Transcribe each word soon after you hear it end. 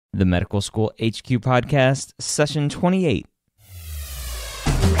the Medical School HQ Podcast, Session 28.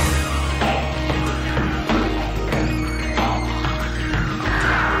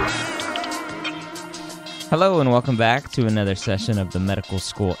 Hello and welcome back to another session of the Medical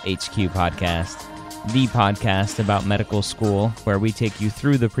School HQ Podcast, the podcast about medical school where we take you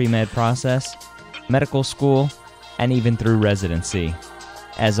through the pre-med process, medical school, and even through residency.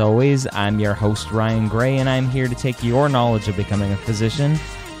 As always, I'm your host, Ryan Gray, and I'm here to take your knowledge of becoming a physician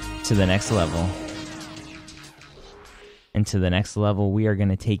to the next level. And to the next level, we are going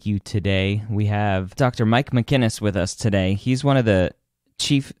to take you today. We have Dr. Mike McInnis with us today. He's one of the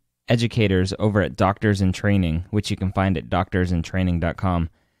chief educators over at Doctors in Training, which you can find at doctorsintraining.com.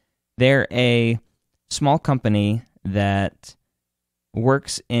 They're a small company that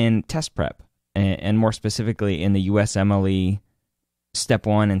works in test prep, and more specifically in the USMLE Step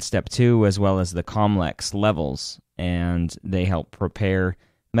 1 and Step 2, as well as the COMLEX levels, and they help prepare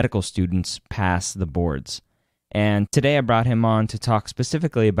medical students pass the boards. And today I brought him on to talk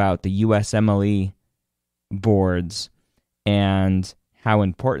specifically about the USMLE boards and how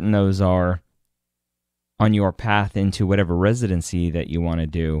important those are on your path into whatever residency that you want to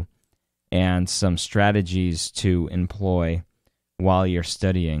do, and some strategies to employ while you're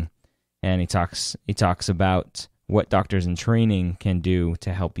studying. And he talks about what Doctors in Training can do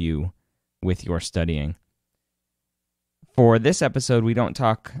to help you with your studying. For this episode, we don't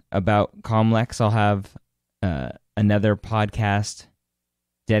talk about COMLEX. I'll have another podcast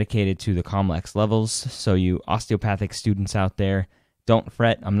dedicated to the COMLEX levels, so you osteopathic students out there, don't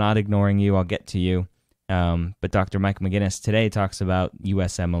fret, I'm not ignoring you, I'll get to you. But Dr. Mike McInnis today talks about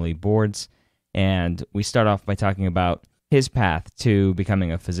USMLE boards, and we start off by talking about his path to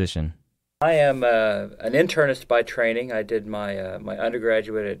becoming a physician. I am an internist by training. I did my my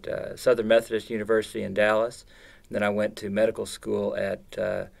undergraduate at Southern Methodist University in Dallas. And then I went to medical school at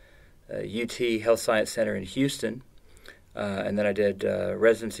UT Health Science Center in Houston. And then I did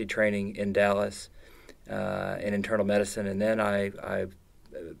residency training in Dallas in internal medicine. And then I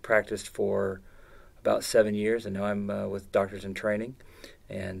practiced for about 7 years, and now I'm with Doctors in Training.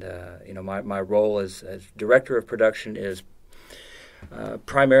 And my role as director of production is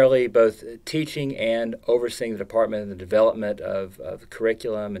primarily both teaching and overseeing the department and the development of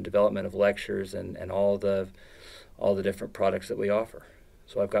curriculum and development of lectures and all the different products that we offer.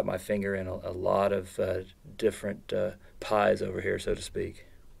 So I've got my finger in a lot of different pies over here, so to speak.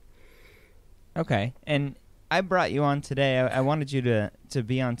 Okay, and I brought you on today. I wanted you to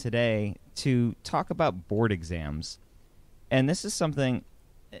be on today to talk about board exams. And this is something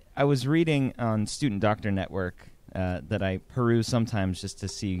I was reading on Student Doctor Network that I peruse sometimes just to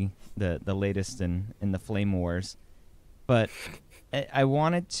see the latest in the flame wars. But I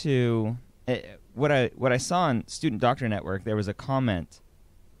wanted to... What I saw on Student Doctor Network, there was a comment.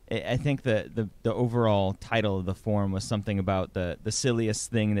 I think the overall title of the forum was something about the silliest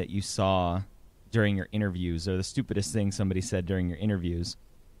thing that you saw during your interviews, or the stupidest thing somebody said during your interviews.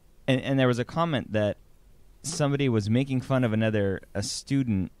 And there was a comment that somebody was making fun of a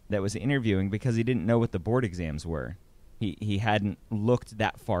student that was interviewing because he didn't know what the board exams were. He hadn't looked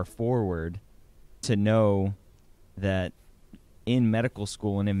that far forward to know that in medical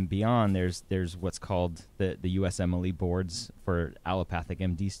school and even beyond, there's what's called the USMLE boards for allopathic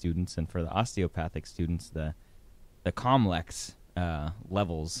MD students, and for the osteopathic students, the COMLEX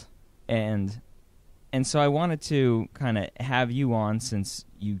levels. And so I wanted to kind of have you on, since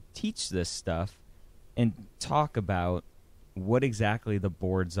you teach this stuff, and talk about what exactly the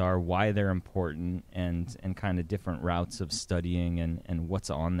boards are, why they're important, and kind of different routes of studying and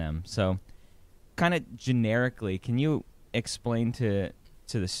what's on them. So kind of generically, can you explain to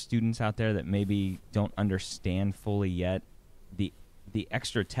the students out there that maybe don't understand fully yet the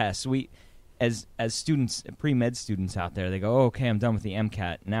extra tests? As students, pre-med students out there, they go, oh, okay, I'm done with the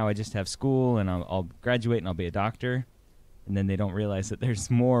MCAT. Now I just have school, and I'll graduate, and I'll be a doctor. And then they don't realize that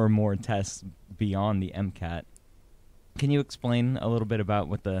there's more and more tests beyond the MCAT. Can you explain a little bit about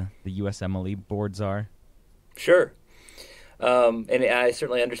what the USMLE boards are? Sure. And I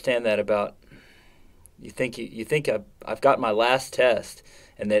certainly understand that about, you think I've got my last test,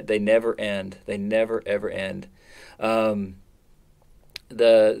 and that they never end. They never, ever end. The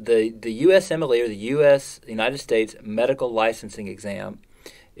USMLE, or the United States Medical Licensing Exam,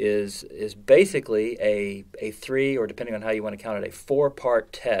 is basically a 3, or depending on how you want to count it, a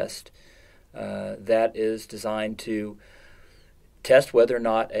 4-part test that is designed to test whether or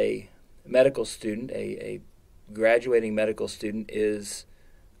not a medical student, a graduating medical student, is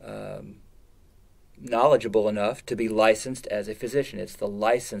knowledgeable enough to be licensed as a physician. It's the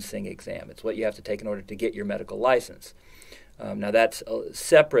licensing exam. It's what you have to take in order to get your medical license. Now that's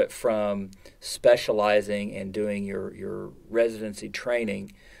separate from specializing and doing your residency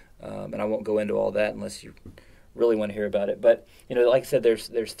training, and I won't go into all that unless you really want to hear about it. But like I said,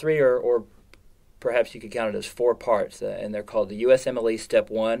 there's three or perhaps you could count it as four parts, and they're called the USMLE Step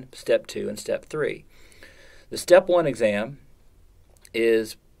 1, Step 2, and Step 3. The Step 1 exam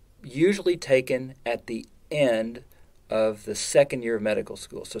is usually taken at the end of the second year of medical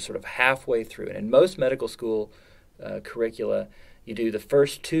school, so sort of halfway through. And in most medical school curricula, you do the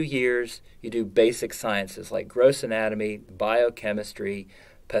first 2 years, you do basic sciences like gross anatomy, biochemistry,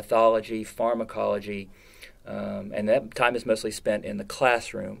 pathology, pharmacology, and that time is mostly spent in the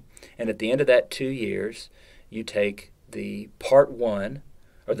classroom. And at the end of that 2 years, you take the Part 1,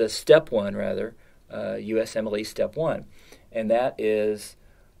 or the Step 1 rather, USMLE Step 1. And that is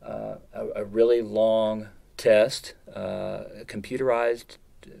a really long test, computerized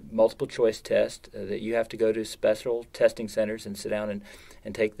multiple choice test that you have to go to special testing centers and sit down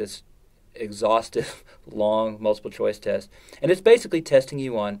and take this exhaustive, long multiple choice test. And it's basically testing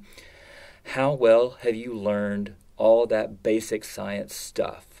you on how well have you learned all that basic science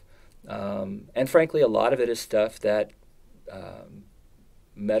stuff. And frankly, a lot of it is stuff that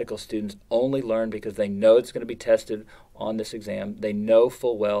medical students only learn because they know it's going to be tested on this exam. They know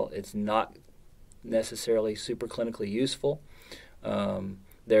full well it's not necessarily super clinically useful.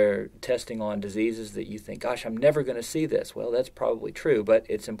 They're testing on diseases that you think, gosh, I'm never going to see this. Well, that's probably true, but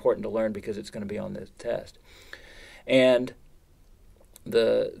it's important to learn because it's going to be on the test. And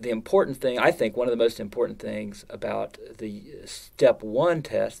the important thing, I think one of the most important things about the Step 1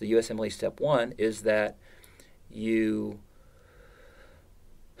 test, the USMLE Step 1, is that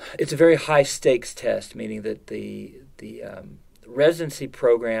it's a very high stakes test, meaning that the residency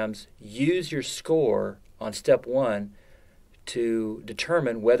programs use your score on Step 1 to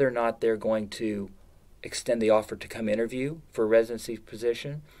determine whether or not they're going to extend the offer to come interview for a residency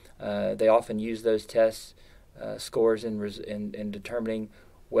position. They often use those tests scores in determining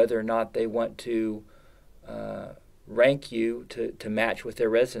whether or not they want to rank you to match with their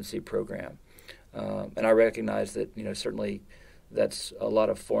residency program. And I recognize that certainly that's a lot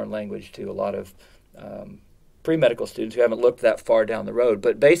of foreign language to a lot of pre-medical students who haven't looked that far down the road.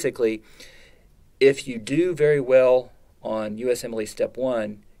 But basically, if you do very well on USMLE Step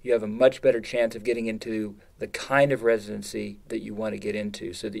 1, you have a much better chance of getting into the kind of residency that you want to get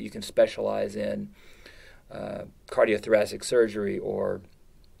into so that you can specialize in cardiothoracic surgery or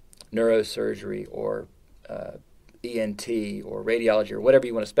neurosurgery or ENT or radiology or whatever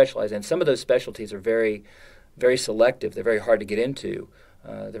you want to specialize in. Some of those specialties are very, very selective. They're very hard to get into.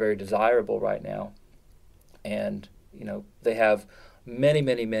 They're very desirable right now. And, they have many,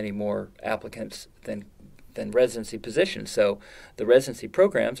 many, many more applicants than residency positions. So the residency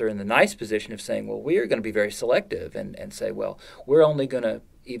programs are in the nice position of saying, well, we are going to be very selective and say, well, we're only going to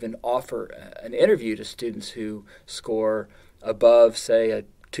even offer an interview to students who score above, say, a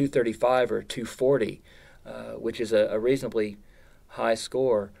 235 or a 240, which is a reasonably high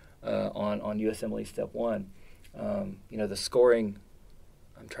score on USMLE Step 1. The scoring,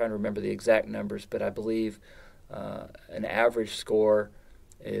 I'm trying to remember the exact numbers, but I believe an average score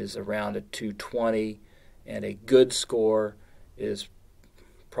is around a 220, and a good score is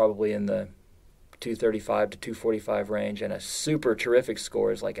probably in the 235 to 245 range, and a super terrific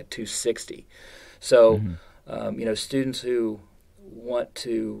score is like a 260. So, students who want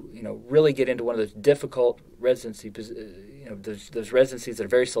to, really get into one of those difficult residency, those residencies that are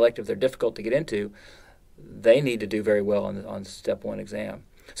very selective, they're difficult to get into, they need to do very well on Step 1 exam.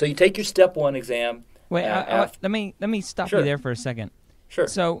 So you take your Step 1 exam. Wait, let me stop you there for a second. Sure.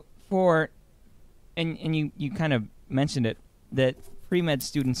 So and you kind of mentioned it, that pre-med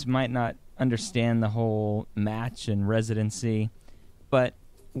students might not understand the whole match and residency, but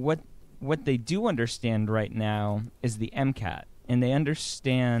what they do understand right now is the MCAT, and they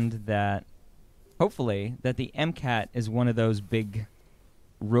understand that, hopefully, that the MCAT is one of those big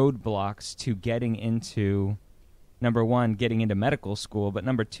roadblocks to getting into, number one, getting into medical school, but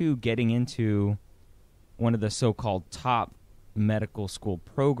number two, getting into one of the so-called top medical school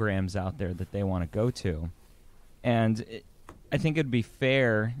programs out there that they want to go to. And I think it'd be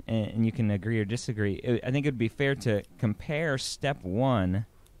fair, and you can agree or disagree, I think it'd be fair to compare Step 1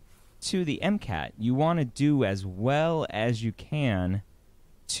 to the MCAT. You want to do as well as you can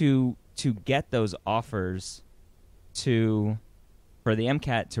to get those offers for the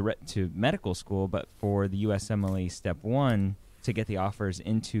MCAT to medical school, but for the USMLE Step 1 to get the offers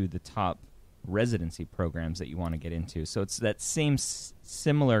into the top residency programs that you want to get into. So it's that same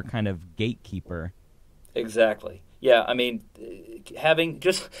similar kind of gatekeeper. Exactly. Yeah, I mean, having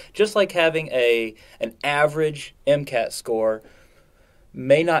just like having an average MCAT score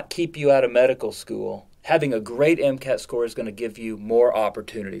may not keep you out of medical school. Having a great MCAT score is going to give you more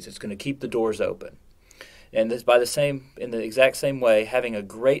opportunities. It's going to keep the doors open. And this, in the exact same way, having a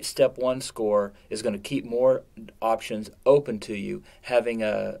great Step 1 score is going to keep more options open to you. Having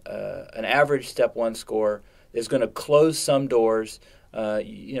an average Step 1 score is going to close some doors.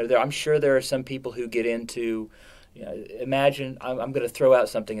 I'm sure there are some people who get into, imagine, I'm going to throw out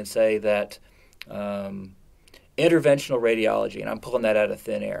something and say that interventional radiology, and I'm pulling that out of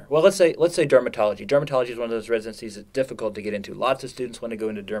thin air. Well, let's say dermatology. Dermatology is one of those residencies that's difficult to get into. Lots of students want to go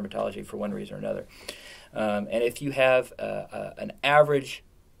into dermatology for one reason or another. And if you have an average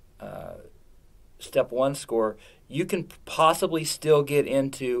Step 1 score, you can possibly still get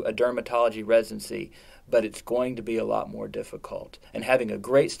into a dermatology residency, but it's going to be a lot more difficult. And having a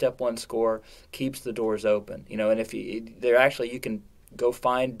great Step 1 score keeps the doors open. And if you can go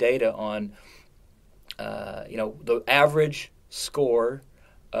find data on the average score,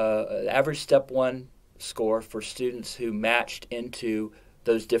 average Step 1 score for students who matched into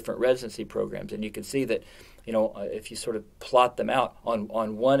those different residency programs. And you can see that, if you sort of plot them out,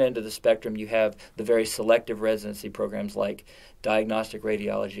 on one end of the spectrum you have the very selective residency programs like diagnostic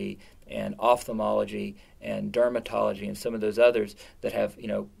radiology and ophthalmology and dermatology and some of those others that have,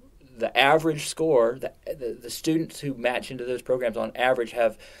 the average score, the students who match into those programs on average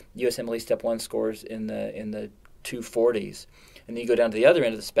have USMLE Step 1 scores in the 240s. And then you go down to the other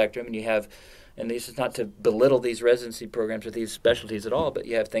end of the spectrum and you have, and this is not to belittle these residency programs or these specialties at all, but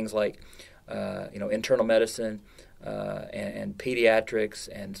you have things like, internal medicine and pediatrics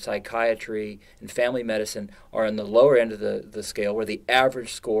and psychiatry and family medicine are on the lower end of the scale, where the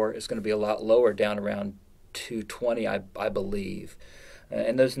average score is going to be a lot lower, down around 220, I believe.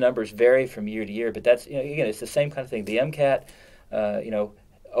 And those numbers vary from year to year, but that's, again, it's the same kind of thing. The MCAT,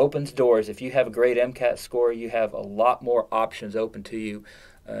 opens doors. If you have a great MCAT score, you have a lot more options open to you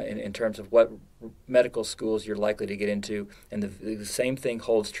in terms of what medical schools you're likely to get into. And the same thing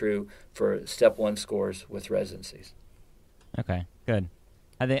holds true for Step 1 scores with residencies. Okay, good.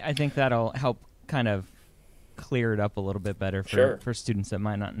 I think that'll help kind of clear it up a little bit better for students that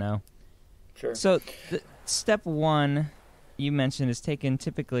might not know. Sure. So Step 1, you mentioned, is taken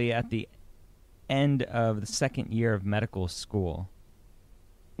typically at the end of the second year of medical school.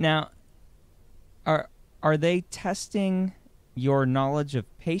 Now, are they testing your knowledge of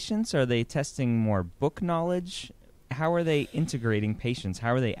patients? Are they testing more book knowledge? How are they integrating patients?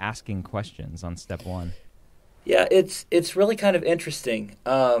 How are they asking questions on Step 1? Yeah, it's really kind of interesting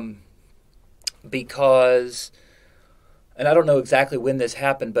because, and I don't know exactly when this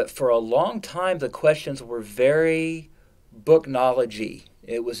happened, but for a long time the questions were very book knowledge-y.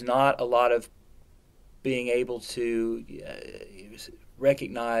 It was not a lot of being able to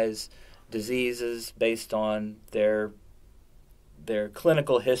recognize diseases based on their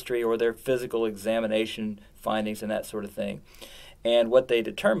clinical history or their physical examination findings and that sort of thing. And what they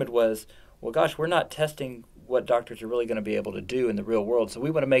determined was, well, gosh, we're not testing what doctors are really going to be able to do in the real world. So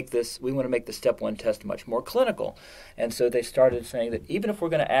we want to make the Step 1 test much more clinical. And so they started saying that even if we're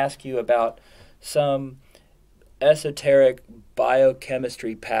going to ask you about some esoteric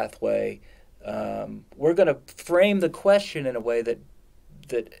biochemistry pathway, we're going to frame the question in a way that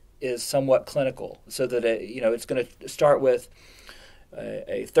is somewhat clinical, so that it's going to start with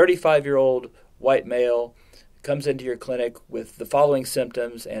a 35-year-old white male comes into your clinic with the following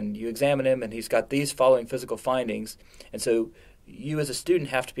symptoms, and you examine him, and he's got these following physical findings. And so you as a student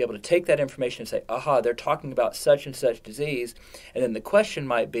have to be able to take that information and say, aha, they're talking about such and such disease. And then the question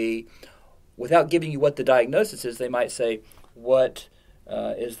might be, without giving you what the diagnosis is, they might say, what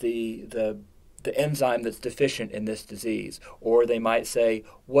is the enzyme that's deficient in this disease? Or they might say,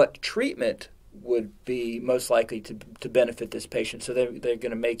 what treatment would be most likely to benefit this patient? So they're going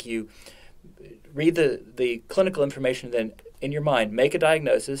to make you read the clinical information, then in your mind make a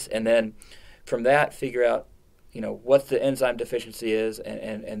diagnosis, and then from that figure out what the enzyme deficiency is,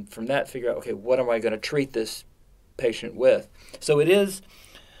 and from that figure out, okay, what am I going to treat this patient with? So it is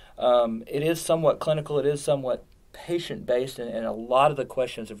somewhat clinical, it is somewhat patient-based, and a lot of the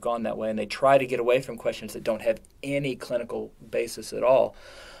questions have gone that way, and they try to get away from questions that don't have any clinical basis at all.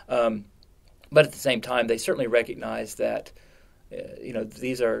 But at the same time, they certainly recognize that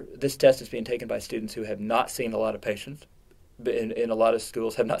this test is being taken by students who have not seen a lot of patients, in a lot of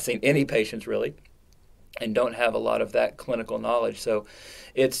schools have not seen any patients really, and don't have a lot of that clinical knowledge. So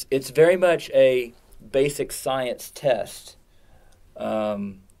it's very much a basic science test,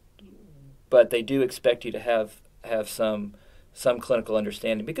 but they do expect you to have some some clinical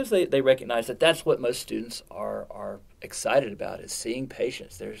understanding, because they recognize that that's what most students are excited about, is seeing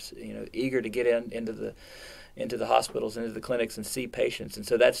patients. They're eager to get into the hospitals, into the clinics, and see patients, and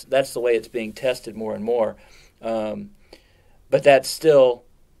so that's the way it's being tested more and more. But that's still,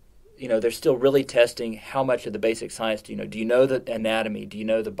 they're still really testing how much of the basic science do you know. Do you know the anatomy? Do you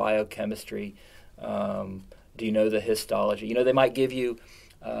know the biochemistry? Do you know the histology? They might give you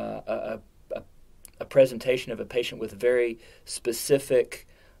a presentation of a patient with a very specific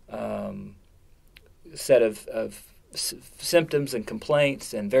set of symptoms and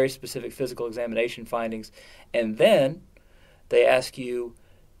complaints and very specific physical examination findings, and then they ask you,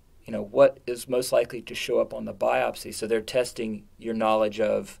 what is most likely to show up on the biopsy. So they're testing your knowledge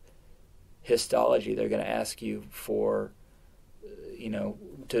of histology. They're going to ask you for,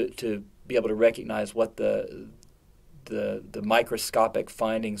 to be able to recognize what the microscopic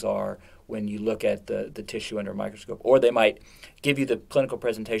findings are when you look at the tissue under a microscope. Or they might give you the clinical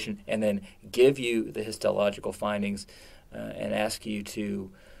presentation and then give you the histological findings and ask you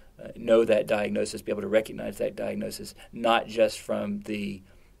to know that diagnosis, be able to recognize that diagnosis, not just from the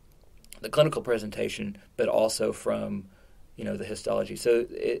clinical presentation, but also from the histology. So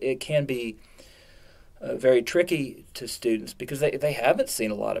it can be very tricky to students because they haven't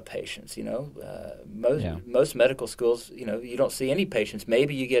seen a lot of patients. Most medical schools, you don't see any patients.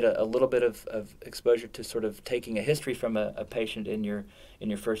 Maybe you get a little bit of exposure to sort of taking a history from a patient in your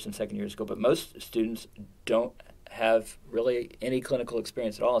first and second year of school, but most students don't have really any clinical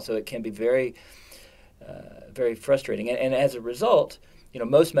experience at all, and so it can be very very frustrating. And as a result,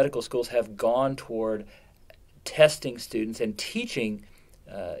 most medical schools have gone toward testing students and teaching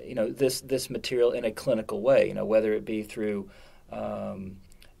this material in a clinical way, whether it be through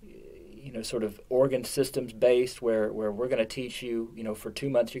sort of organ systems based, where we're going to teach you, for 2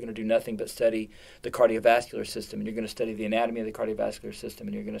 months you're going to do nothing but study the cardiovascular system, and you're going to study the anatomy of the cardiovascular system,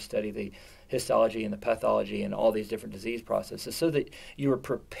 and you're going to study the histology and the pathology and all these different disease processes, so that you are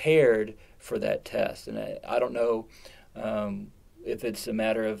prepared for that test. And I don't know if it's a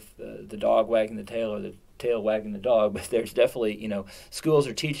matter of the dog wagging the tail or the tail wagging the dog, but there's definitely, schools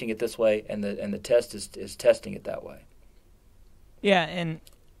are teaching it this way, and the test is testing it that way. Yeah, and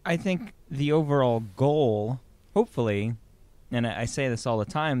I think the overall goal, hopefully, and I say this all the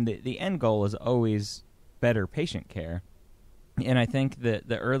time, the end goal is always better patient care. And I think that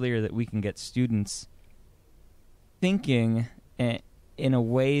the earlier that we can get students thinking in a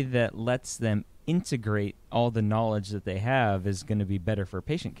way that lets them integrate all the knowledge that they have is going to be better for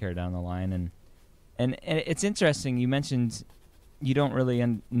patient care down the line. And it's interesting, you mentioned you don't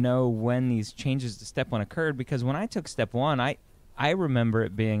really know when these changes to Step 1 occurred, because when I took Step 1, I remember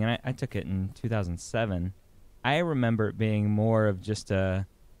it being, and I took it in 2007, I remember it being more of just a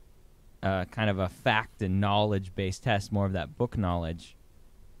kind of a fact and knowledge-based test, more of that book knowledge,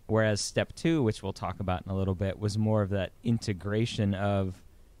 whereas Step 2, which we'll talk about in a little bit, was more of that integration of,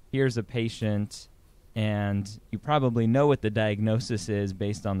 here's a patient, and you probably know what the diagnosis is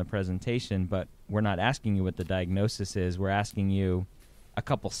based on the presentation, but we're not asking you what the diagnosis is. We're asking you a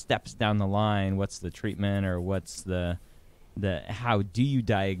couple steps down the line, what's the treatment, or what's the how do you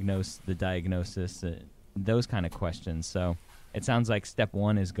diagnose the diagnosis, those kind of questions. So it sounds like Step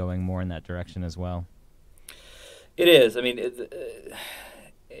 1 is going more in that direction as well. It is. I mean,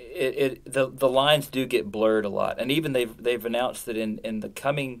 the lines do get blurred a lot, and even they've announced that in the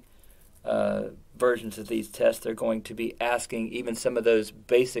coming versions of these tests, they're going to be asking even some of those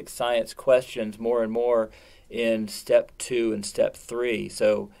basic science questions more and more in Step 2 and Step 3.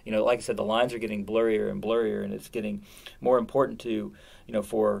 So, like I said, the lines are getting blurrier and blurrier, and it's getting more important to,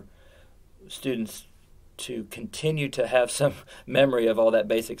 for students to continue to have some memory of all that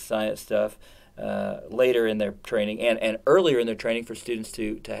basic science stuff later in their training, and earlier in their training for students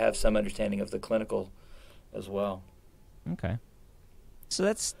to have some understanding of the clinical as well. Okay. So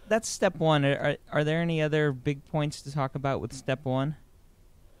that's Step 1. Are there any other big points to talk about with Step 1?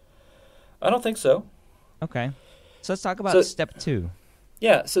 I don't think so. Okay. So let's talk about Step 2.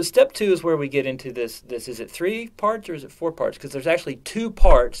 Yeah, so Step 2 is where we get into this. Is it 3 parts or is it 4 parts? Because there's actually 2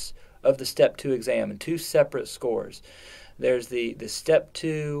 parts of the Step 2 exam and 2 separate scores. There's the Step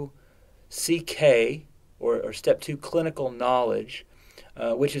 2 CK, or Step 2 clinical knowledge,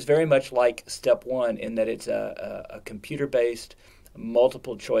 which is very much like Step 1 in that it's a computer-based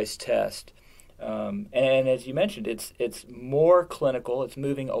multiple choice test. And as you mentioned, it's more clinical. It's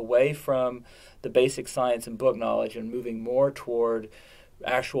moving away from the basic science and book knowledge and moving more toward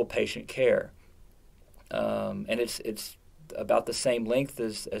actual patient care. And it's about the same length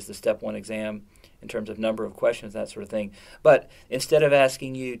as the Step 1 exam in terms of number of questions, that sort of thing. But instead of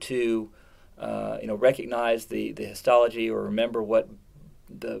asking you to recognize the histology or remember what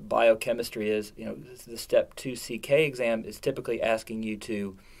the biochemistry is. The Step 2 CK exam is typically asking you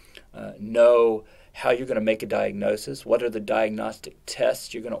to know how you're going to make a diagnosis, what are the diagnostic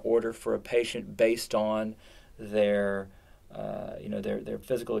tests you're going to order for a patient based on their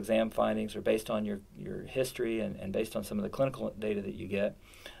physical exam findings, or based on your history and based on some of the clinical data that you get.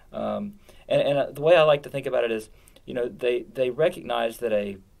 And the way I like to think about it is, they recognize that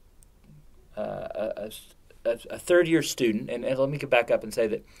a third-year student, and let me get back up and say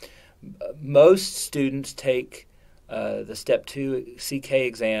that most students take the Step 2 CK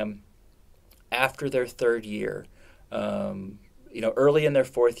exam after their third year. Early in their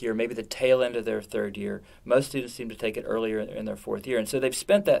fourth year, maybe the tail end of their third year. Most students seem to take it earlier in their fourth year. And so they've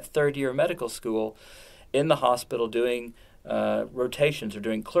spent that third year of medical school in the hospital doing rotations or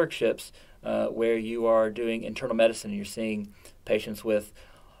doing clerkships where you are doing internal medicine and you're seeing patients with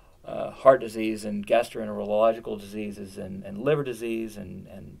heart disease and gastroenterological diseases and liver disease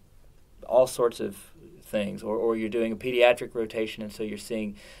and all sorts of things. Or you're doing a pediatric rotation, and so you're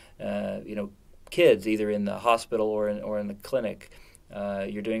seeing kids either in the hospital or in the clinic.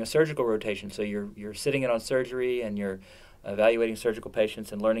 You're doing a surgical rotation, so you're sitting in on surgery and you're evaluating surgical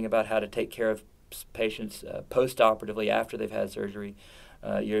patients and learning about how to take care of patients post-operatively after they've had surgery.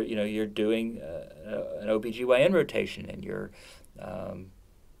 You're doing an OBGYN rotation, and you're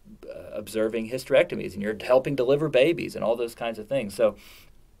observing hysterectomies, and you're helping deliver babies and all those kinds of things. So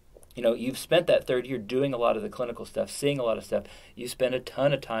you've spent that third year doing a lot of the clinical stuff, seeing a lot of stuff. You spend a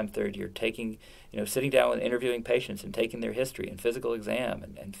ton of time third year sitting down and interviewing patients and taking their history and physical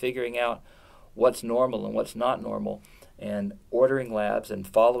exam and figuring out what's normal and what's not normal, and ordering labs and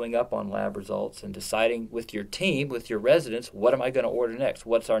following up on lab results and deciding with your team, with your residents, what am I going to order next?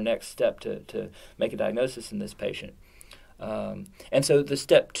 What's our next step to make a diagnosis in this patient? And so the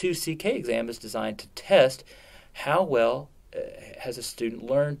Step 2 CK exam is designed to test how well has a student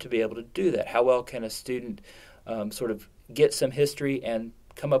learned to be able to do that? How well can a student sort of get some history and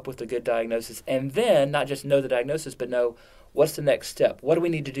come up with a good diagnosis, and then not just know the diagnosis, but know what's the next step? What do we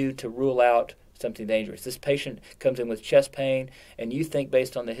need to do to rule out something dangerous? This patient comes in with chest pain, and you think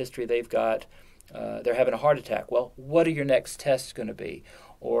based on the history they've got, they're having a heart attack. Well, what are your next tests going to be?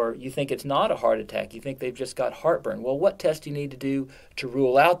 Or you think it's not a heart attack, you think they've just got heartburn. Well, what test do you need to do to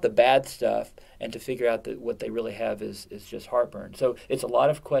rule out the bad stuff and to figure out that what they really have is just heartburn? So it's a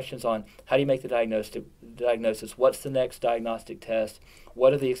lot of questions on how do you make the diagnosis, what's the next diagnostic test,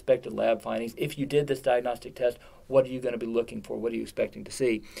 what are the expected lab findings? If you did this diagnostic test, what are you going to be looking for? What are you expecting to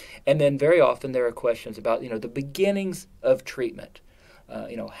see? And then very often there are questions about, the beginnings of treatment.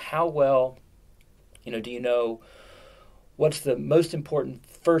 How well, do you know what's the most important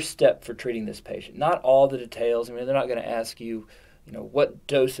first step for treating this patient? Not all the details. I mean, they're not going to ask you, what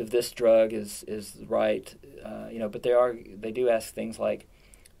dose of this drug is right, but they do ask things like,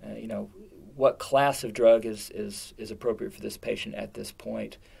 what class of drug is appropriate for this patient at this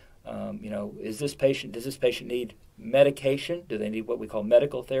point? Does this patient need medication? Do they need what we call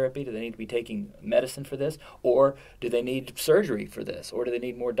medical therapy? Do they need to be taking medicine for this? Or do they need surgery for this? Or do they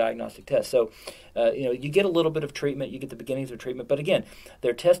need more diagnostic tests? So, you get a little bit of treatment, you get the beginnings of treatment, but again,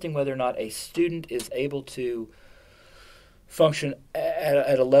 they're testing whether or not a student is able to function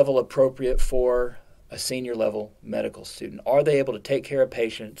at a level appropriate for a senior level medical student. Are they able to take care of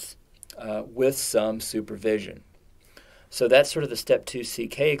patients with some supervision? So that's sort of the Step 2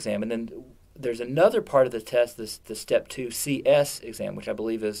 CK exam. And then there's another part of the test, the Step 2 CS exam, which I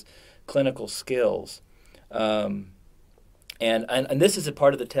believe is clinical skills. And this is a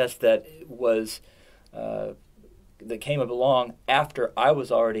part of the test that was that came along after I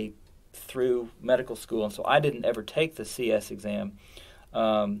was already through medical school, and so I didn't ever take the CS exam.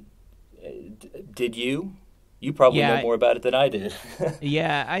 Did you? You probably know more about it than I did.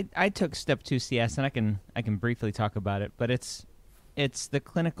 Yeah, I took Step 2 CS, and I can briefly talk about it, but it's the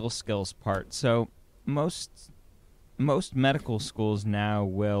clinical skills part. So most medical schools now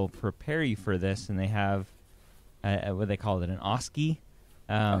will prepare you for this, and they have what they call it, an OSCE,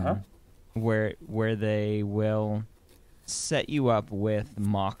 where they will set you up with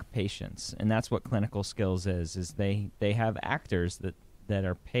mock patients, and that's what clinical skills is they have actors that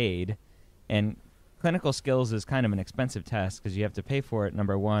are paid, and clinical skills is kind of an expensive test because you have to pay for it,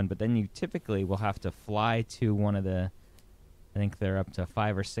 number one, but then you typically will have to fly to one of the, I think they're up to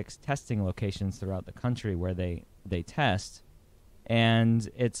 5 or 6 testing locations throughout the country where they test, and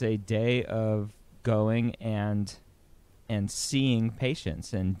it's a day of going and seeing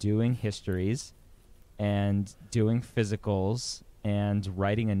patients and doing histories and doing physicals and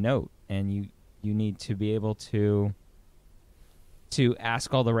writing a note, and you need to be able to to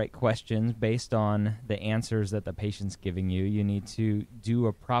ask all the right questions based on the answers that the patient's giving you. You need to do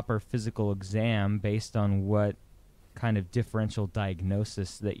a proper physical exam based on what kind of differential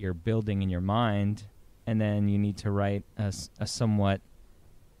diagnosis that you're building in your mind, and then you need to write a somewhat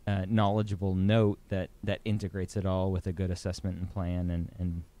knowledgeable note that integrates it all with a good assessment and plan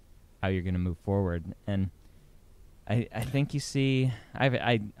and how you're going to move forward. And I think you see,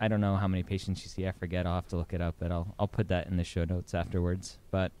 I don't know how many patients you see. I forget. I'll have to look it up, but I'll put that in the show notes afterwards.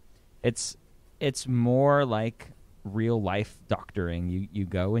 But it's more like real life doctoring. You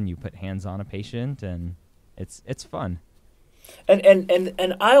go and you put hands on a patient, and it's fun.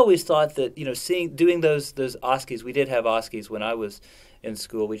 And I always thought that, doing those OSCEs, we did have OSCEs when I was in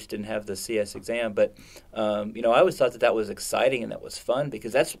school. We just didn't have the CS exam, but I always thought that was exciting and that was fun,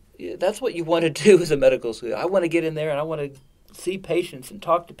 because that's what you want to do as a medical student. I want to get in there and I want to see patients and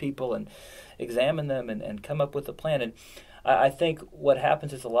talk to people and examine them and come up with a plan. And I think what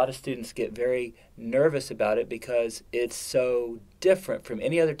happens is a lot of students get very nervous about it because it's so different from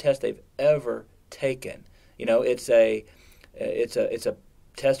any other test they've ever taken. It's a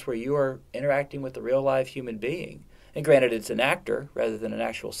test where you are interacting with a real live human being. And granted, it's an actor rather than an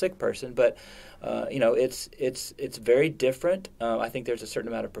actual sick person, but it's very different. I think there's a certain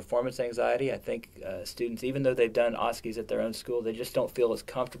amount of performance anxiety. I think students, even though they've done OSCEs at their own school, they just don't feel as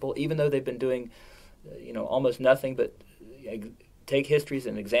comfortable, even though they've been doing almost nothing but take histories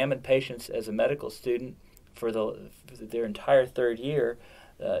and examine patients as a medical student for their entire third year.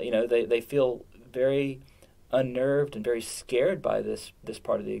 They feel very unnerved and very scared by this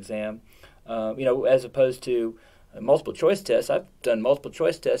part of the exam, as opposed to multiple choice tests. I've done multiple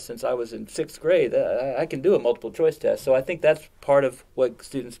choice tests since I was in 6th grade. I can do a multiple choice test. So I think that's part of what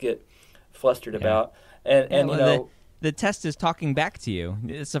students get flustered about. And the test is talking back to you.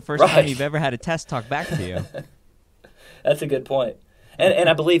 It's the first right. time you've ever had a test talk back to you. That's a good point. And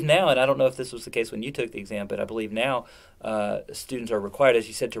I believe now, and I don't know if this was the case when you took the exam, but I believe now students are required, as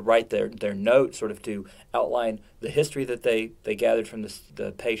you said, to write their note, sort of to outline the history that they gathered from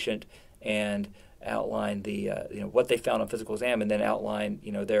the patient, and outline the what they found on physical exam, and then outline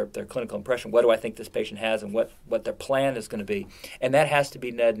their clinical impression. What do I think this patient has, and what their plan is going to be, and that has to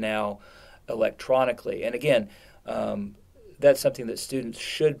be done now electronically. And again, that's something that students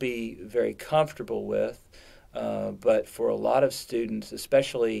should be very comfortable with. But for a lot of students,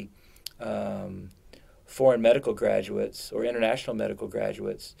 especially foreign medical graduates or international medical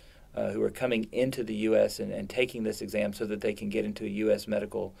graduates who are coming into the U.S. and taking this exam so that they can get into a U.S.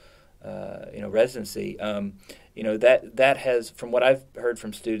 medical residency, that has, from what I've heard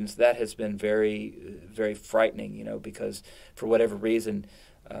from students, that has been very, very frightening, because for whatever reason,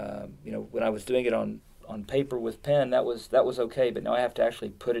 when I was doing it on paper with pen, that was okay, but now I have to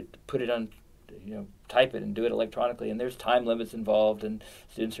actually put it on, type it and do it electronically, and there's time limits involved, and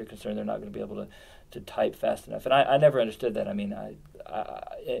students are concerned they're not going to be able to type fast enough. And I never understood that. I mean,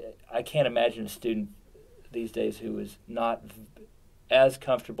 I can't imagine a student these days who is not as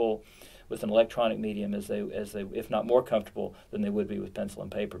comfortable with an electronic medium as they, if not more comfortable than they would be with pencil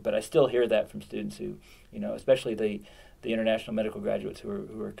and paper. But I still hear that from students who, especially the international medical graduates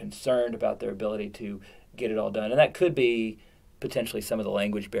who are concerned about their ability to get it all done. And that could be potentially some of the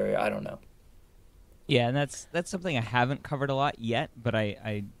language barrier. I don't know. Yeah, and that's something I haven't covered a lot yet, but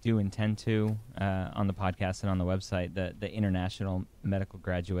I do intend to on the podcast and on the website. The international medical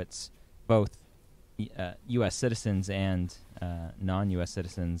graduates, both U.S. citizens and non-U.S.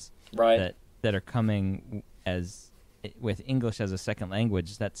 citizens, right, that are coming with English as a second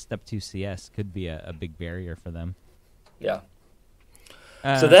language, that Step 2 CS could be a big barrier for them. Yeah.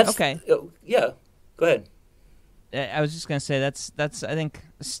 So that's okay. Yeah, go ahead. I was just going to say that's I think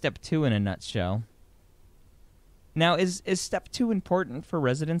Step 2 in a nutshell. Now, is Step 2 important for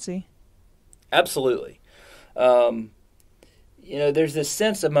residency? Absolutely. There's this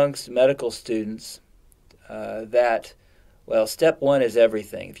sense amongst medical students that, well, Step 1 is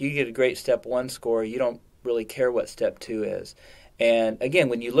everything. If you get a great Step 1 score, you don't really care what Step 2 is. And again,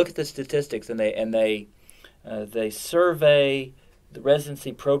 when you look at the statistics and they survey the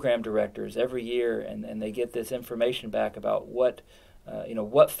residency program directors every year, and they get this information back about what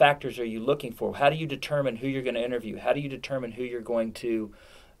factors are you looking for? How do you determine who you're going to interview? How do you determine who you're going to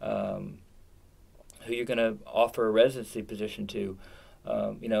offer a residency position to?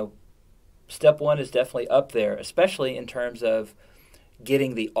 Step 1 is definitely up there, especially in terms of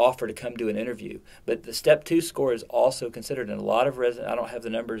getting the offer to come to an interview. But the Step 2 score is also considered in a lot of I don't have the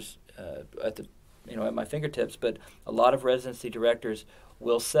numbers at my fingertips, but a lot of residency directors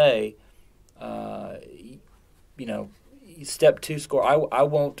will say, Step 2 score, I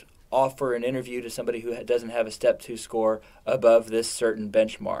won't offer an interview to somebody who doesn't have a Step 2 score above this certain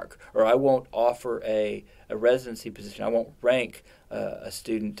benchmark, or I won't offer a residency position. I won't rank a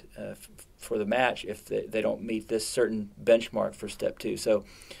student for the match if they don't meet this certain benchmark for Step 2. So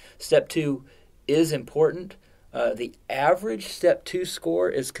Step 2 is important. The average Step 2 score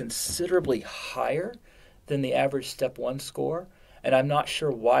is considerably higher than the average Step 1 score, and I'm not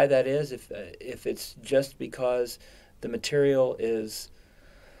sure why that is, if it's just because the material is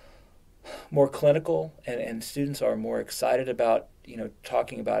more clinical and students are more excited about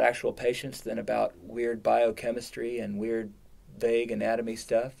talking about actual patients than about weird biochemistry and weird vague anatomy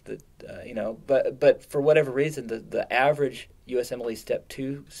stuff that but for whatever reason the average USMLE Step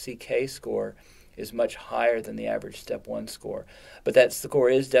 2 CK score is much higher than the average Step 1 score. But that score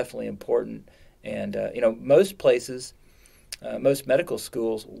is definitely important, and most places, most medical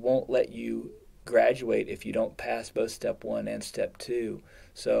schools won't let you graduate if you don't pass both Step 1 and Step 2.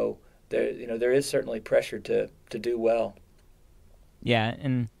 So there is certainly pressure to do well. Yeah,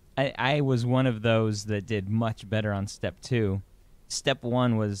 and I was one of those that did much better on Step 2. Step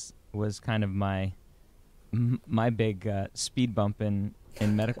 1 was kind of my big speed bump in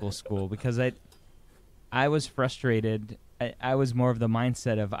medical school, because I was frustrated. I was more of the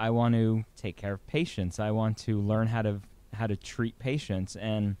mindset of I want to take care of patients. I want to learn how to treat patients,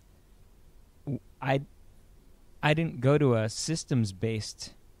 and I didn't go to a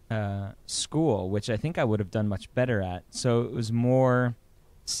systems-based school, which I think I would have done much better at. So it was more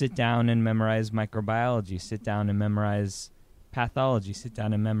sit down and memorize microbiology, sit down and memorize pathology, sit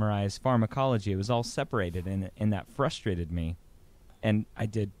down and memorize pharmacology. It was all separated, and that frustrated me. And I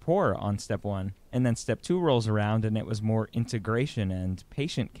did poor on Step 1. And then Step 2 rolls around, and it was more integration and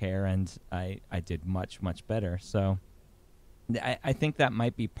patient care, and I did much, much better. So I think that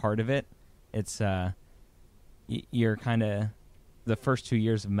might be part of it. It's you're kind of, the first 2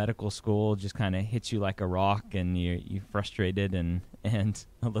 years of medical school just kind of hits you like a rock, and you're frustrated and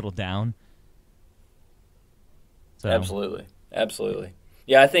a little down. So. Absolutely.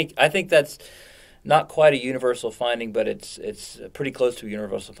 Yeah, I think that's not quite a universal finding, but it's pretty close to a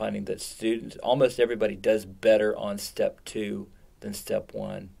universal finding that students, almost everybody, does better on Step 2 than Step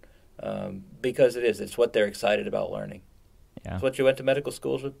 1, because it's what they're excited about learning. Yeah. It's what you went to medical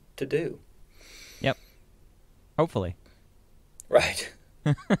schools to do. Yep. Hopefully. Right.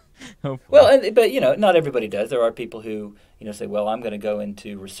 Hopefully. Well, but not everybody does. There are people who say, well, I'm going to go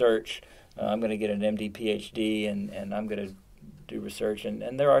into research. I'm going to get an MD, PhD, and I'm going to do research.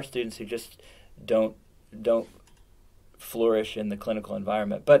 And there are students who just don't flourish in the clinical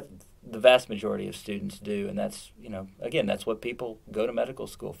environment. But the vast majority of students do, and that's again, that's what people go to medical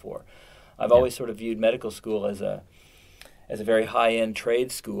school for. I've always sort of viewed medical school as a very high-end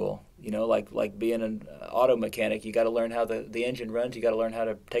trade school. Like being an auto mechanic, you got to learn how the engine runs. You got to learn how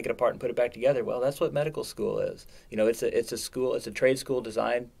to take it apart and put it back together. Well, that's what medical school is. It's a trade school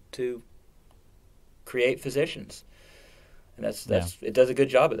designed to create physicians, and that's it does a good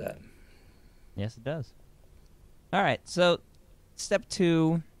job of that. Yes, it does. All right, so Step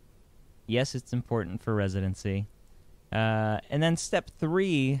 2, yes, it's important for residency, and then Step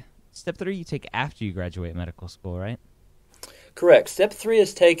 3 you take after you graduate medical school, right? Correct. Step 3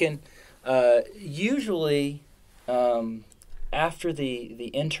 is taken usually after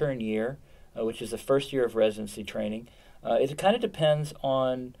the intern year, which is the first year of residency training. It kind of depends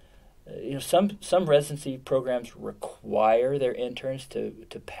on, some residency programs require their interns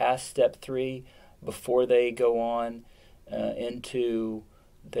to pass Step 3 before they go on into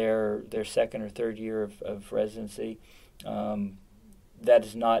their second or third year of residency. That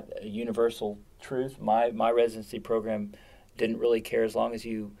is not a universal truth. My residency program didn't really care as long as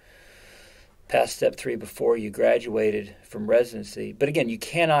you passed Step 3 before you graduated from residency. But again, you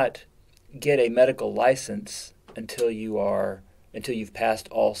cannot get a medical license until you've passed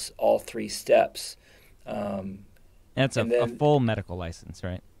all 3 steps. That's a full medical license,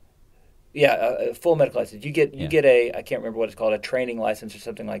 right? Yeah, a full medical license. You get I can't remember what it's called, a training license or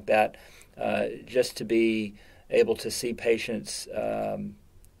something like that, just to be able to see patients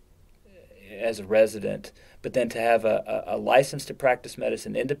as a resident. But then to have a license to practice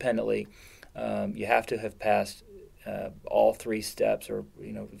medicine independently, you have to have passed all 3 steps, or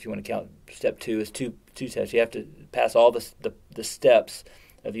if you want to count Step 2 as two steps, you have to pass all the steps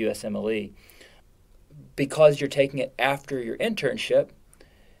of USMLE. Because you're taking it after your internship,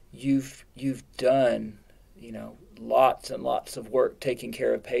 you've done lots and lots of work taking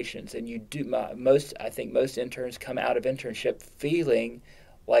care of patients, and you do I think most interns come out of internship feeling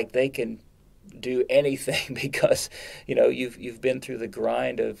like they can do anything because you've been through the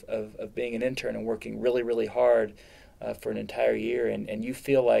grind of being an intern and working really, really hard for an entire year, and you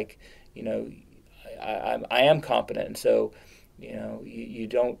feel like, I am competent, and so, you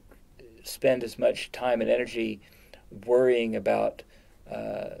don't spend as much time and energy worrying about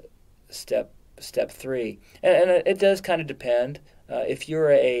step 3, and it does kind of depend. If you're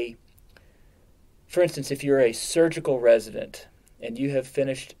for instance, if you're a surgical resident and you have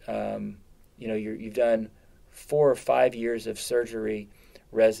finished, you've done 4 or 5 years of surgery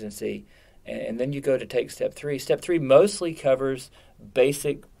residency, and then you go to take step 3. Step 3 mostly covers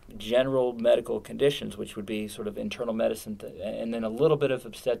basic general medical conditions, which would be sort of internal medicine, and then a little bit of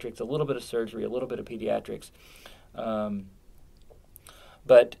obstetrics, a little bit of surgery, a little bit of pediatrics.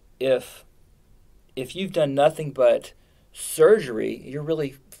 But if you've done nothing but surgery, you're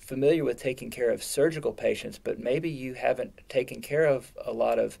really familiar with taking care of surgical patients, but maybe you haven't taken care of a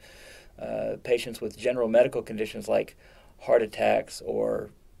lot of patients with general medical conditions like heart attacks or,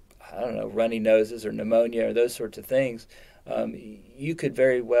 I don't know, runny noses or pneumonia or those sorts of things. You could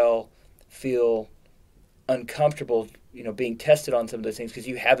very well feel uncomfortable, being tested on some of those things because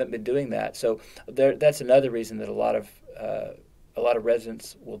you haven't been doing that. So that's another reason that a lot of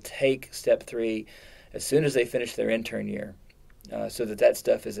residents will take step 3 as soon as they finish their intern year, so that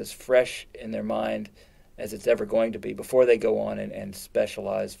stuff is as fresh in their mind as it's ever going to be before they go on and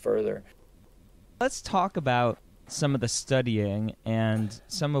specialize further. Let's talk about some of the studying and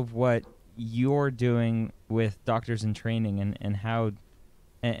some of what you're doing with doctors in training and how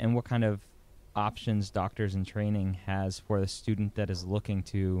and what kind of options doctors in training has for the student that is looking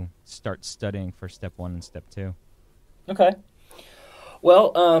to start studying for step 1 and step 2. Okay.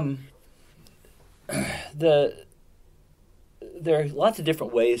 Well, there are lots of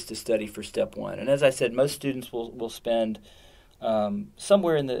different ways to study for step 1, and as I said, most students will spend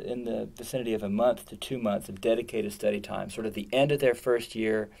somewhere in the vicinity of a month to 2 months of dedicated study time, sort of the end of their first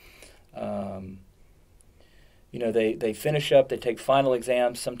year. They finish up, they take final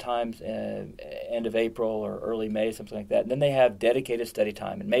exams sometimes end of April or early May, something like that, and then they have dedicated study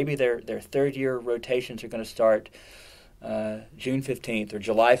time, and maybe their third year rotations are going to start June 15th or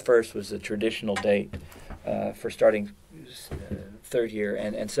July 1st was the traditional date for starting third year,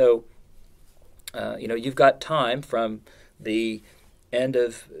 and so you've got time from the end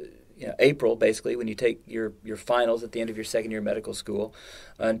of April, basically, when you take your finals at the end of your second year of medical school,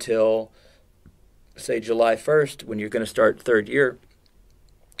 until, say, July 1st, when you're going to start third year.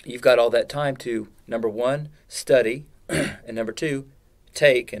 You've got all that time to, number 1, study, and number 2,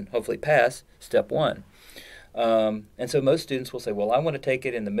 take and hopefully pass step 1. And so most students will say, well, I want to take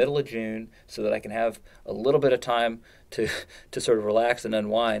it in the middle of June so that I can have a little bit of time to sort of relax and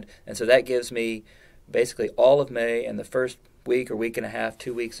unwind. And so that gives me basically all of May and the first week or week and a half,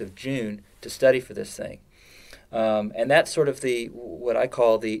 2 weeks of June to study for this thing. And that's sort of what I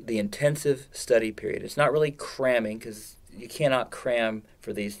call the intensive study period. It's not really cramming, because you cannot cram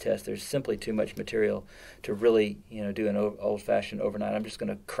for these tests. There's simply too much material to really do an old-fashioned overnight. I'm just going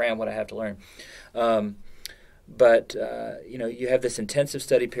to cram what I have to learn. But you have this intensive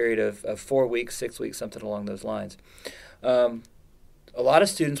study period of 4 weeks, 6 weeks, something along those lines. A lot of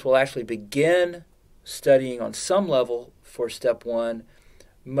students will actually begin studying on some level for step 1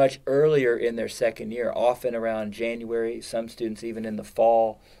 much earlier in their second year, often around January, some students even in the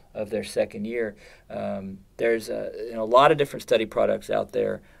fall of their second year. There's a lot of different study products out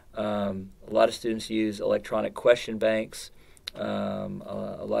there. A lot of students use electronic question banks. A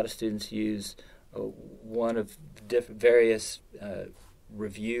lot of students use one of various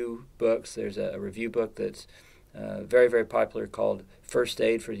review books. There's a review book that's very, very popular called First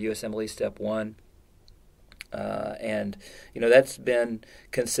Aid for USMLE Step 1. And that's been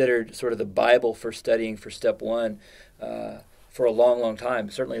considered sort of the Bible for studying for step 1 for a long, long time.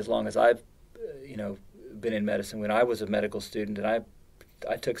 Certainly as long as I've been in medicine. When I was a medical student, and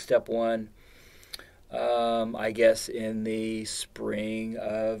I took step 1, I guess in the spring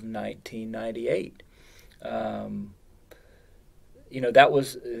of 1998. That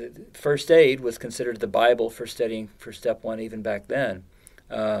was First Aid was considered the Bible for studying for step 1 even back then.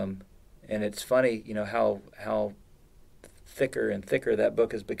 And it's funny, how thicker and thicker that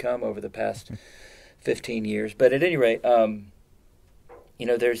book has become over the past 15 years. But at any rate,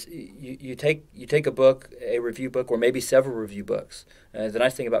 there's you take a book, a review book, or maybe several review books. The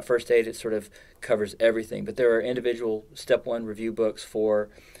nice thing about First Aid, it sort of covers everything. But there are individual step 1 review books for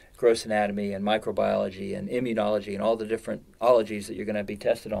gross anatomy and microbiology and immunology and all the different ologies that you're going to be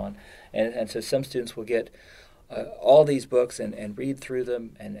tested on. And so some students will get all these books and read through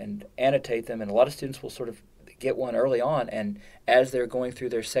them and annotate them, and a lot of students will sort of get one early on, and as they're going through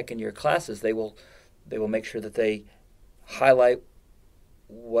their second year classes, they will make sure that they highlight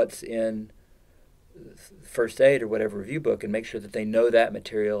what's in first aid or whatever review book, and make sure that they know that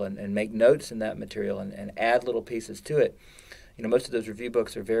material and make notes in that material and add little pieces to it. Most of those review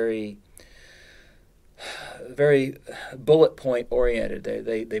books are very bullet point oriented.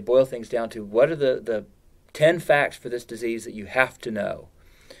 They boil things down to what are the 10 facts for this disease that you have to know.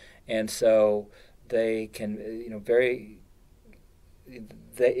 And so they can,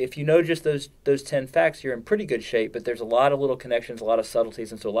 if you know just those 10 facts, you're in pretty good shape, but there's a lot of little connections, a lot of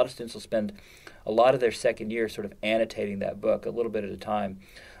subtleties, and so a lot of students will spend a lot of their second year sort of annotating that book a little bit at a time.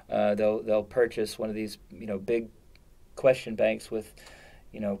 They'll purchase one of these, big question banks with,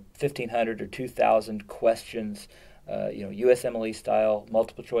 1,500 or 2,000 questions, USMLE style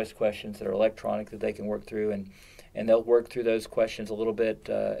multiple choice questions that are electronic that they can work through, and they'll work through those questions a little bit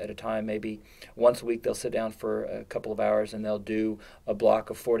at a time. Maybe once a week they'll sit down for a couple of hours and they'll do a block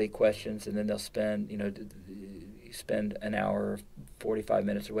of 40 questions, and then they'll spend an hour, 45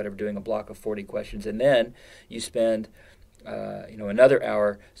 minutes or whatever doing a block of 40 questions, and then you spend another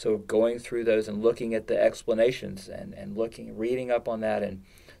hour so going through those and looking at the explanations and reading up on that and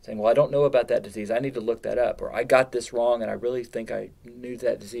saying, well, I don't know about that disease, I need to look that up, or I got this wrong and I really think I knew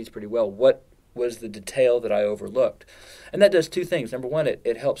that disease pretty well. What was the detail that I overlooked? And that does two things. Number one,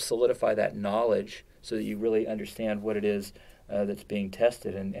 it helps solidify that knowledge so that you really understand what it is that's being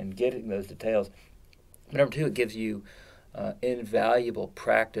tested and getting those details. But number two, it gives you invaluable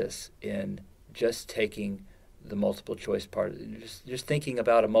practice in just taking the multiple choice part, just thinking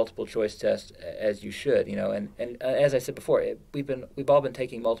about a multiple choice test as you should, and as I said before, we've all been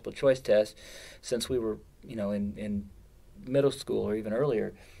taking multiple choice tests since we were, in middle school or even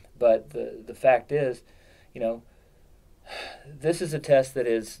earlier. But the fact is, this is a test that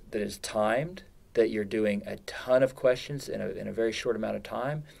is timed, that you're doing a ton of questions in a very short amount of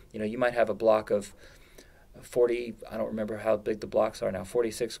time. You might have a block of 40, I don't remember how big the blocks are now,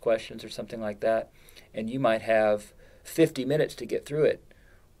 46 questions or something like that, and you might have 50 minutes to get through it.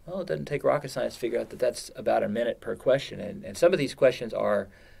 Well, it doesn't take rocket science to figure out that that's about a minute per question, and some of these questions are,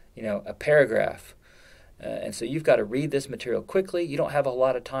 a paragraph, and so you've got to read this material quickly. You don't have a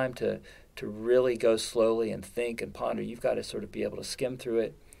lot of time to really go slowly and think and ponder. You've got to sort of be able to skim through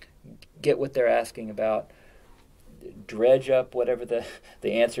it, get what they're asking about, dredge up whatever the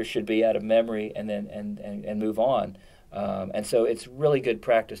answer should be out of memory, and then and move on. And so it's really good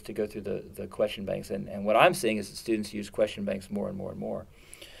practice to go through the question banks. And what I'm seeing is that students use question banks more and more and more.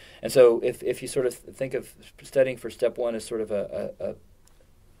 And so if you sort of think of studying for step one as sort of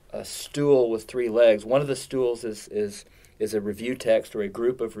a stool with three legs, one of the stools is a review text or a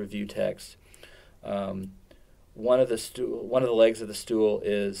group of review texts. One of the legs of the stool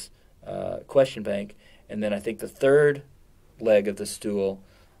is question bank. And then I think the third leg of the stool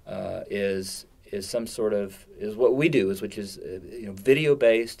is some sort of is what we do, which is video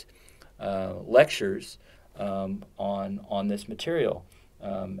based lectures on this material.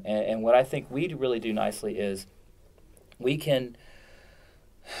 And what I think we really do nicely is we can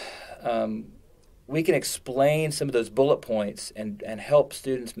explain some of those bullet points and help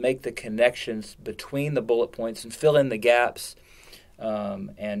students make the connections between the bullet points and fill in the gaps,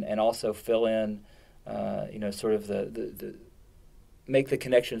 and also fill in sort of the make the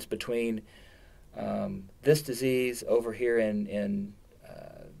connections between this disease over here in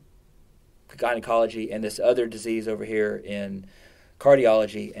gynecology and this other disease over here in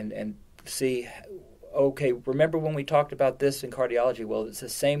cardiology, and see, okay, remember when we talked about this in cardiology? Well, it's the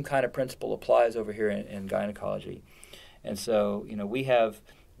same kind of principle applies over here in gynecology. And so, we have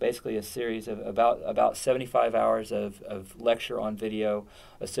basically a series of about 75 hours of lecture on video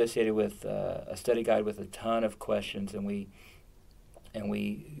associated with a study guide with a ton of questions, and we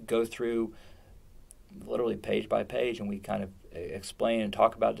go through literally page by page, and we kind of explain and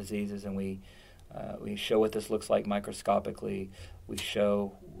talk about diseases, and we show what this looks like microscopically. We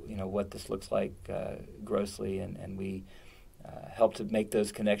show what this looks like grossly, and we help to make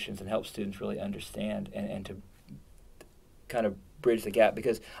those connections and help students really understand and to kind of bridge the gap,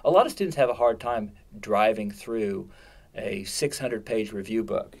 because a lot of students have a hard time driving through a 600-page review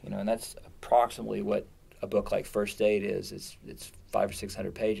book, and that's approximately what a book like First Aid is. It's 500 or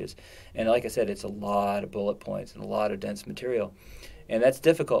 600 pages, and like I said, it's a lot of bullet points and a lot of dense material, and that's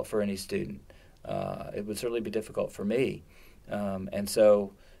difficult for any student. It would certainly be difficult for me, and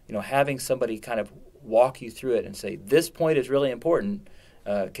so having somebody kind of walk you through it and say this point is really important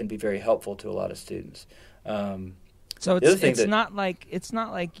can be very helpful to a lot of students. So it's not like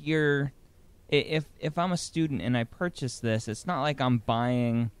you're, if I'm a student and I purchase this, it's not like I'm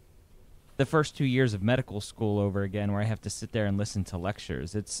buying the first 2 years of medical school over again where I have to sit there and listen to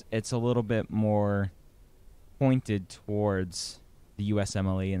lectures. It's a little bit more pointed towards the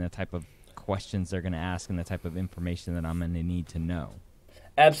USMLE and the type of questions they're going to ask and the type of information that I'm going to need to know.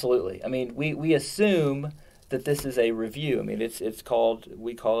 Absolutely. I mean, we assume that this is a review. I mean,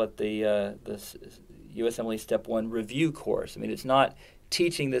 we call it the USMLE Step 1 review course. I mean, it's not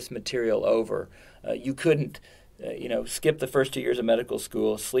teaching this material over. You couldn't, skip the first 2 years of medical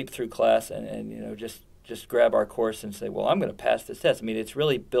school, sleep through class, and just grab our course and say, well, I'm going to pass this test. I mean, it's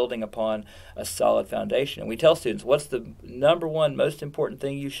really building upon a solid foundation. And we tell students, what's the number one most important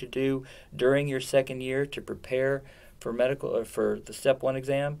thing you should do during your second year to prepare for medical or for the Step 1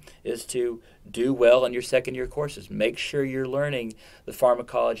 exam is to do well in your second year courses. Make sure you're learning the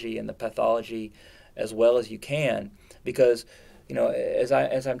pharmacology and the pathology as well as you can, because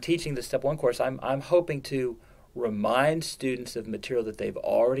as I'm teaching the Step 1 course, I'm hoping to remind students of material that they've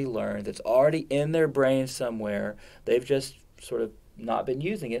already learned, that's already in their brain somewhere. They've just sort of not been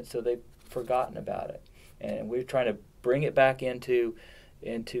using it, so they've forgotten about it. And we're trying to bring it back into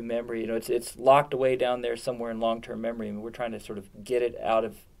memory. It's locked away down there somewhere in long-term memory, and we're trying to sort of get it out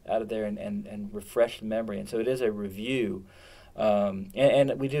of there and refresh the memory. And so it is a review.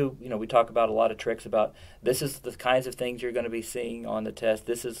 And we do, we talk about a lot of tricks about this is the kinds of things you're going to be seeing on the test.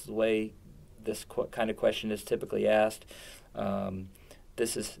 This is the way this kind of question is typically asked.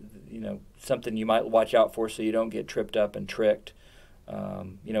 This is, something you might watch out for so you don't get tripped up and tricked.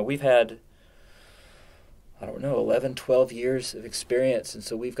 We've had, 11, 12 years of experience, and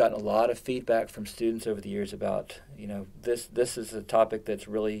so we've gotten a lot of feedback from students over the years about, this is a topic that's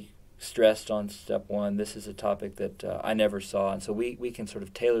really stressed on Step 1. This is a topic that I never saw, and so we can sort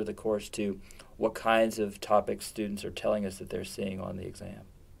of tailor the course to what kinds of topics students are telling us that they're seeing on the exam.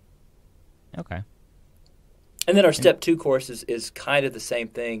 Okay. And then our Step 2 course is kind of the same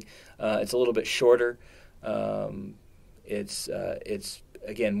thing. It's a little bit shorter. It's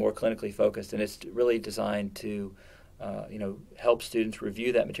again more clinically focused, and it's really designed to help students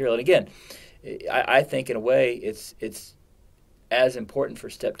review that material. And again, I think in a way it's as important for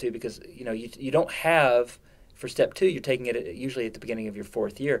Step 2 because you don't have, for Step 2 you're taking it usually at the beginning of your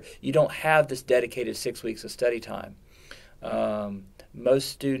fourth year. You don't have this dedicated 6 weeks of study time. Most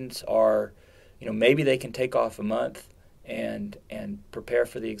students are, maybe they can take off a month and prepare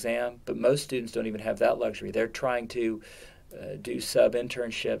for the exam, but most students don't even have that luxury. They're trying to do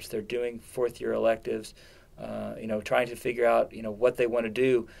sub-internships. They're doing fourth-year electives, trying to figure out, what they want to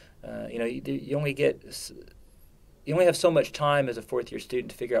do. You only have so much time as a fourth-year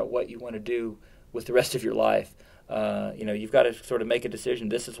student to figure out what you want to do with the rest of your life. You've got to sort of make a decision.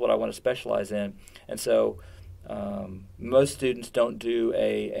 This is what I want to specialize in. And so most students don't do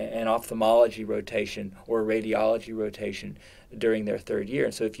an ophthalmology rotation or a radiology rotation during their third year.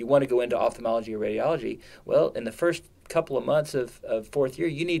 And so if you want to go into ophthalmology or radiology, well, in the first couple of months of fourth year,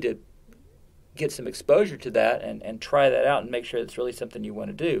 you need to get some exposure to that and try that out and make sure it's really something you want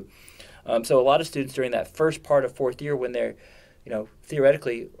to do. So a lot of students during that first part of fourth year, when they're,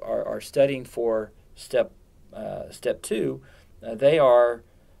 theoretically are studying for Step 2, they are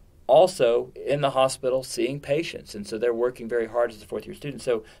also in the hospital seeing patients, and so they're working very hard as a fourth-year student.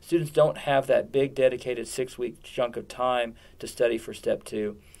 So students don't have that big dedicated 6-week chunk of time to study for Step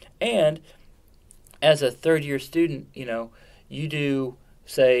 2. And as a third-year student, you do,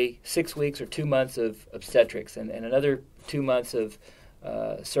 say, 6 weeks or 2 months of obstetrics and another 2 months of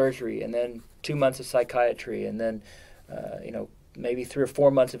surgery, and then 2 months of psychiatry, and then, maybe 3 or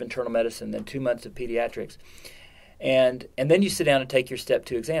 4 months of internal medicine, then 2 months of pediatrics. And then you sit down and take your Step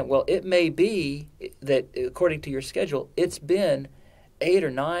 2 exam. Well, it may be that, according to your schedule, it's been 8 or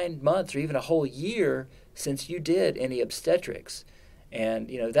 9 months or even a whole year since you did any obstetrics. And,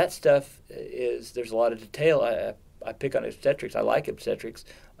 that stuff there's a lot of detail. I pick on obstetrics. I like obstetrics.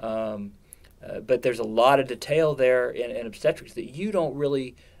 But there's a lot of detail there in obstetrics that you don't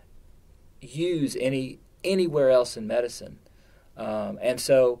really use anywhere else in medicine. And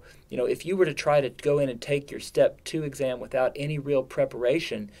so, if you were to try to go in and take your Step 2 exam without any real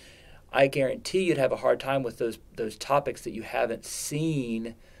preparation, I guarantee you'd have a hard time with those topics that you haven't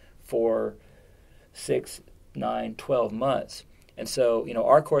seen for 6, 9, 12 months. And so,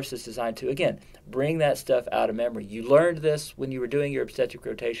 our course is designed to, again, bring that stuff out of memory. You learned this when you were doing your obstetric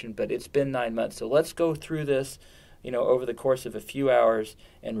rotation, but it's been 9 months. So let's go through this, over the course of a few hours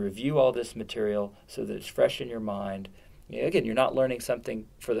and review all this material so that it's fresh in your mind. Again, you're not learning something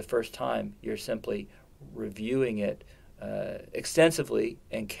for the first time. You're simply reviewing it extensively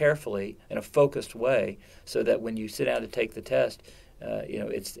and carefully in a focused way so that when you sit down to take the test,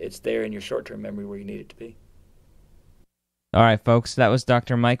 it's there in your short-term memory where you need it to be. All right, folks, that was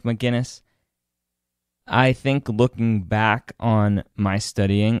Dr. Mike McInnis. I think looking back on my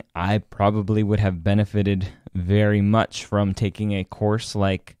studying, I probably would have benefited very much from taking a course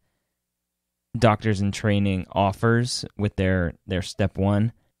like doctors in training offers with their step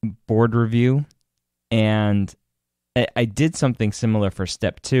 1 board review. And I did something similar for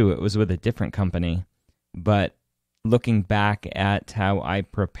step 2. It was with a different company, but looking back at how I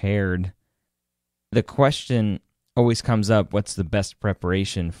prepared, the question always comes up, what's the best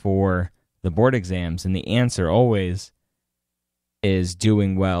preparation for the board exams? And the answer always is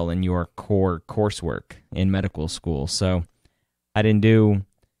doing well in your core coursework in medical school. So I didn't do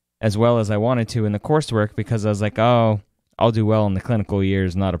as well as I wanted to in the coursework because I was like, oh, I'll do well in the clinical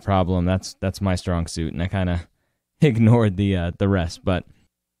years, not a problem. That's my strong suit. And I kind of ignored the rest. But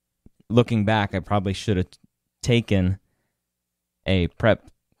looking back, I probably should have taken a prep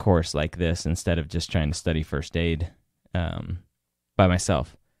course like this instead of just trying to study first aid by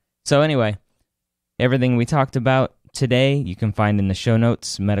myself. So anyway, everything we talked about today you can find in the show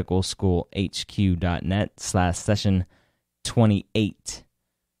notes, medicalschoolhq.net/session 28.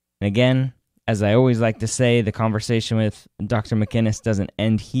 And again, as I always like to say, the conversation with Dr. McInnis doesn't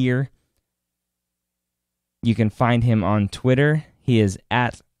end here. You can find him on Twitter. He is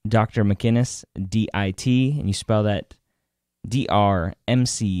at Dr. McInnis, D-I-T, and you spell that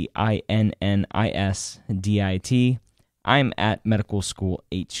D-R-M-C-I-N-N-I-S-D-I-T. I'm at Medical School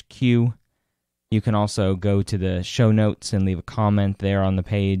HQ. You can also go to the show notes and leave a comment there on the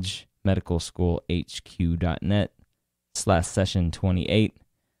page, medicalschoolhq.net/session 28,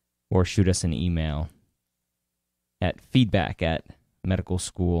 or shoot us an email at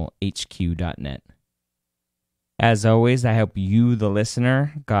feedback@medicalschoolhq.net. As always, I hope you, the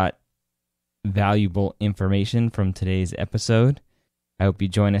listener, got valuable information from today's episode. I hope you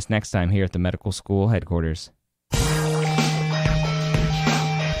join us next time here at the Medical School headquarters.